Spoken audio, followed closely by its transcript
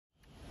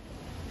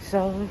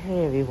So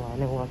hey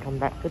everyone and welcome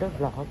back to the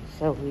vlog.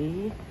 So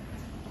we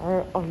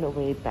are on the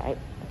way back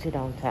to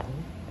downtown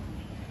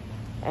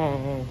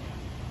and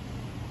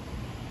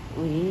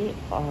we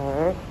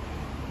are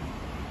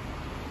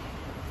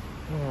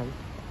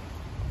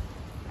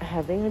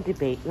having a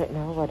debate right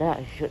now whether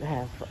I should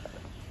have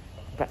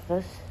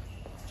breakfast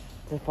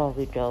before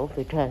we go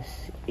because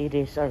it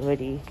is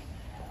already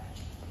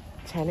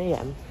 10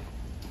 a.m.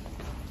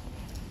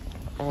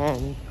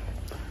 and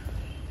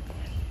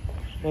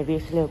maybe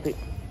it's a little bit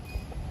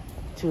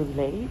too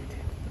late.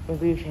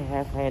 Maybe we should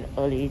have an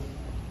early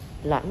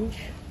lunch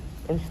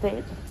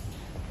instead.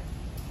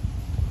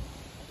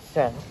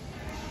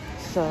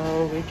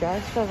 So we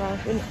just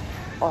arrived in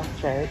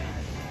Orchard.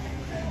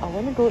 I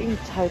want to go in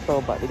Typo,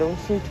 but they don't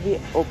seem to be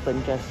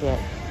open just yet.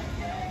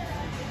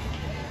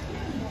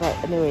 But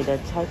anyway, the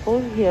Typo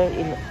here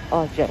in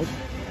Orchard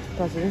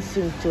doesn't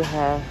seem to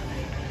have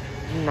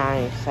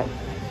nice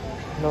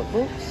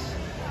notebooks.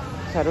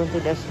 So I don't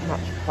think there's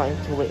much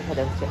point to wait for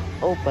them to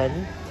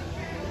open.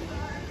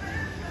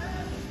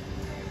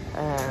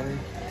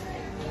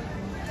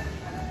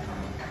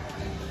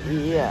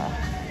 Yeah,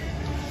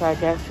 so I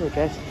guess we'll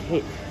just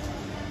hit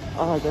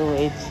all the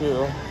way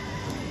to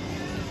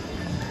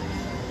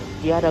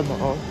the other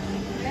mall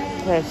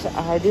because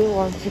I do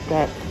want to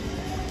get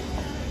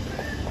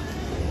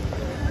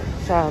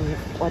some,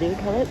 what do you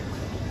call it,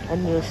 a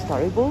new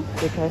storybook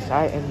because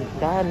I am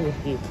done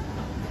with the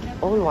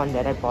old one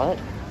that I bought.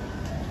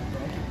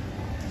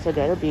 So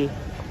that'll be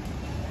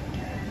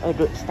a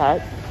good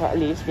start for at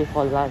least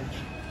before lunch.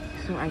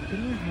 So I think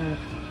I have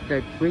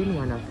the green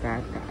one of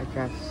that I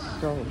just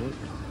sold.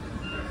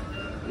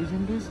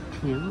 Isn't this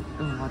cute,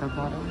 the water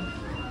bottle?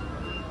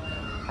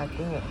 I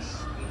think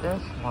it's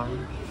this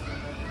one.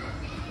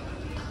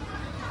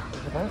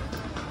 Isn't it?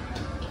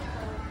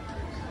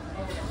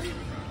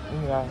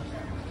 Yeah.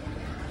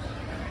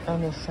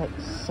 And it's like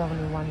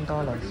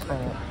 $71 for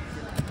it.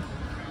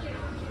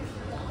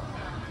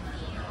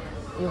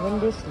 Even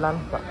this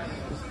lunchbox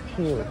is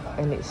cute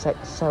and it's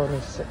like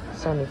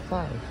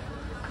 75.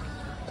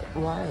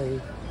 Why?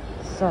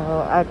 So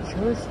I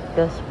chose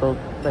this book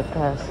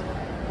because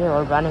they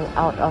were running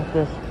out of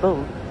this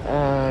book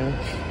and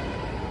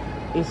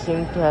it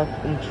seemed to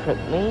have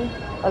intrigued me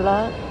a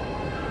lot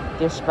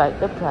despite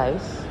the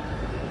price.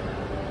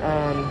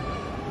 And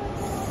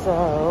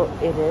so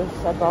it is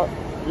about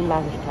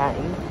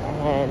lunchtime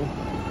and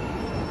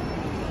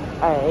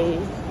I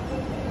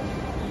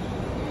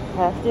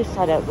have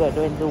decided we're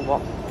going to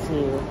walk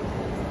to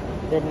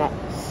the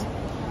next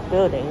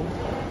building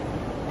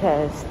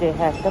because they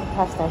have the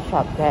pasta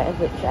shop there,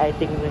 which I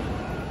think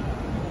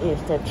is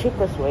the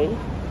cheapest way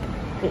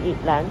to eat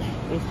lunch,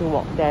 is to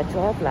walk there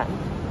to have lunch.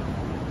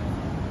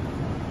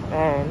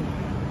 And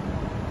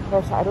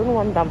because I don't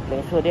want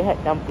dumplings, so they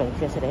had dumplings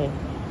yesterday.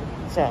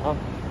 So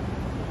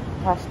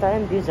pasta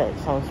and dessert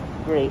sounds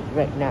great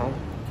right now.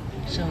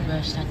 So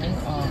we're starting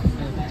off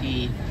with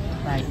the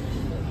fried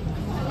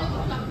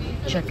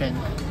chicken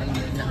and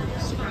you can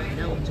say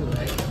no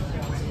to it.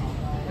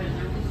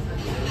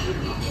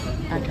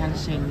 I can't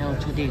say no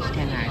to this,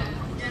 can I?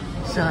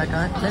 So I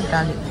got the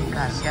garlic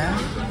focaccia.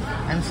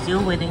 I'm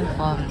still waiting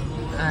for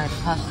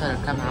pasta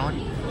to come out.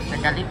 The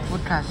garlic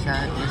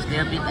focaccia is a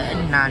little bit a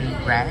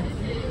naan bread,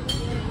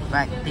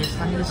 but this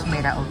one is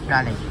made out of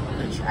garlic,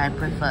 which I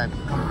prefer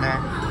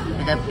compared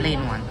with the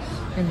plain one.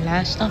 And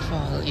last of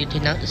all, you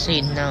did not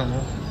say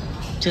no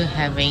to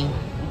having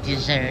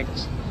dessert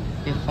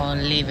before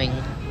leaving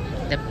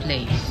the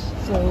place.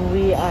 So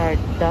we are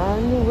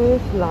done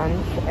with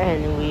lunch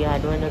and we are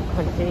going to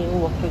continue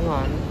walking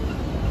on.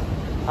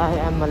 I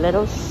am a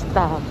little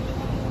stuffed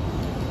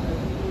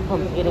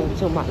from eating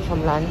too much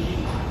from lunch,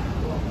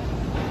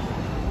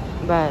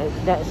 but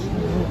that's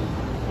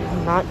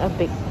not a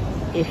big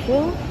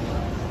issue.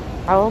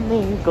 Our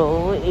main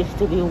goal is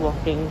to be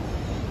walking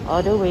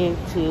all the way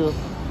to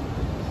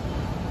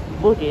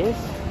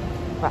Buddhist,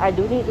 but I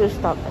do need to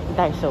stop at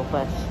Daiso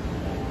first.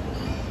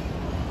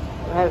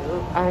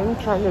 I'm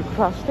trying to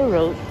cross the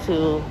road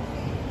to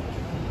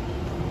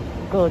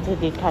go to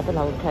the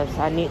Decathlon because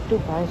I need to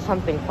buy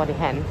something for the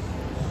hand.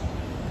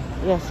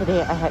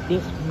 Yesterday I had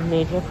this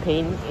major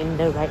pain in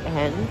the right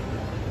hand.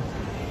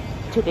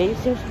 Today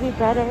seems to be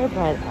better,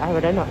 but I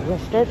would not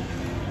risk it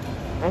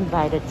and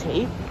buy the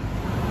tape.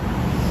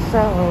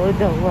 So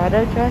the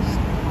weather just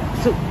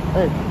took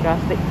a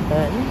drastic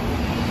turn.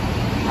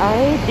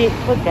 I did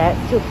forget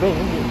to bring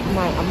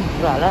my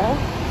umbrella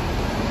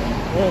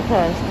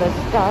because the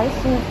sky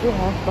seems to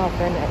have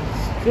gotten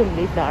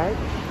extremely dark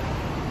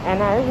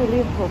and I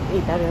really hope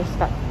it doesn't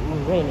start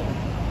raining.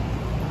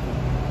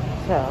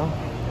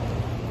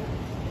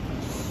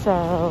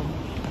 So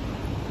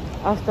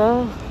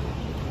after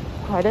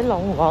quite a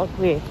long walk,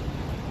 we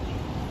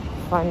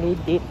finally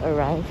did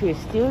arrive. It's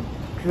still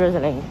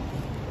drizzling.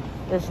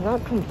 It's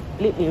not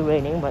completely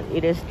raining, but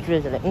it is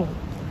drizzling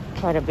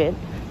quite a bit.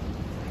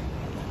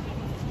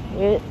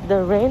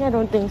 The rain I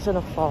don't think is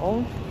gonna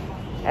fall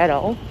at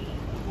all.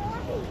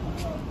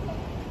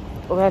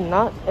 We're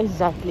not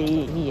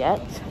exactly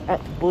yet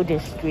at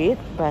Buddhist Street,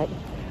 but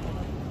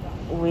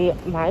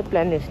my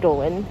plan is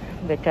doing,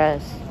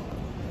 because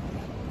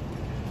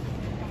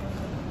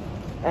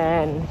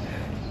and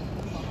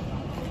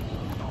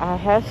I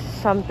have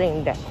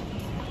something that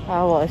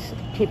I was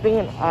keeping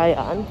an eye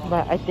on,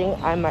 but I think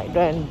I might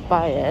go and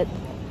buy it,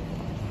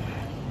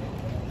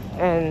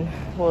 and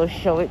we'll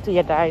show it to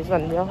you guys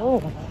when we're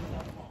home.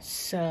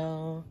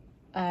 So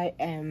I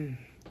am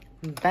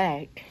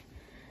back,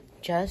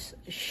 just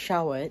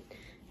showered,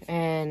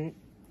 and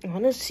I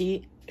wanna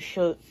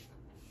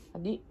I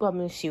did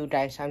promise you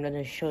guys I'm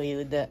gonna show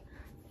you the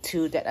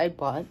two that I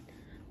bought,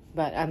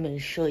 but I'm gonna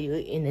show you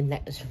in the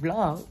next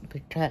vlog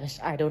because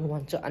I don't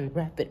want to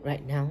unwrap it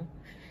right now.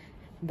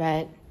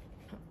 But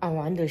I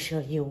want to show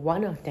you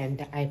one of them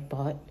that I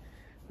bought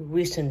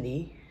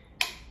recently.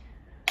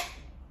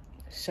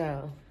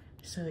 So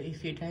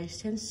if you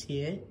guys can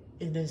see it,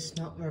 it is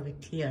not very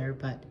clear,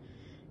 but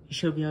it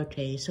should be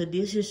okay. So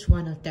this is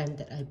one of them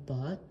that I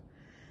bought.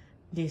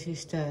 This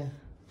is the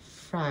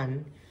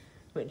front,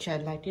 which I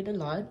liked it a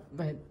lot,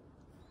 but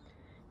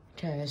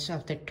because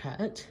of the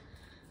cut.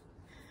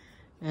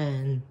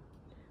 And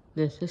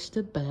this is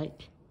the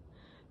back.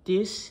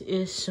 This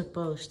is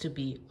supposed to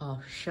be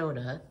off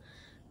shoulder,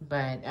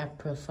 but I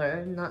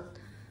prefer not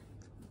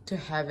to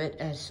have it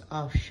as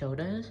off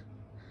shoulder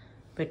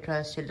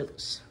because it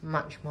looks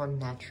much more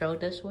natural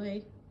this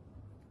way.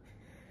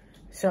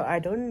 So I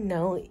don't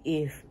know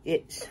if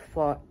it's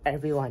for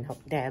everyone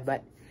out there,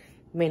 but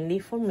mainly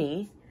for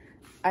me,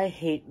 I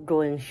hate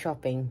going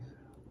shopping,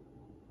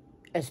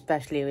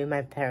 especially with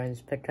my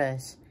parents,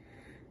 because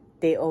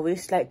they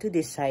always like to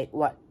decide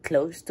what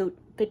clothes to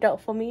pick out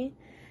for me.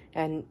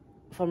 And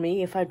for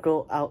me, if I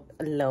go out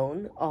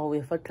alone or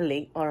with a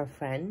colleague or a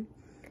friend,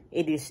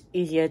 it is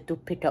easier to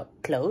pick out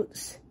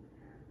clothes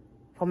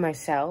for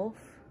myself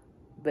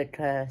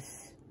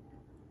because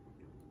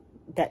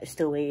that's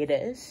the way it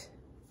is.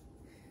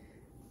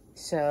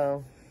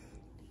 So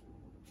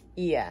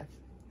yeah,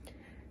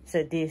 so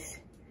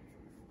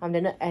I'm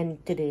gonna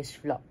end today's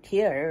vlog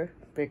here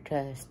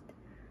because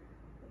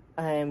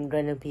I'm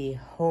gonna be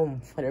home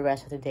for the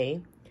rest of the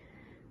day.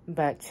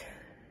 But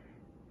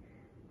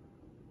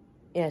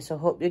yeah, so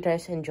hope you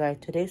guys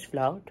enjoyed today's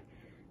vlog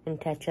and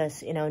catch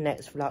us in our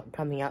next vlog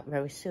coming up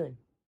very soon.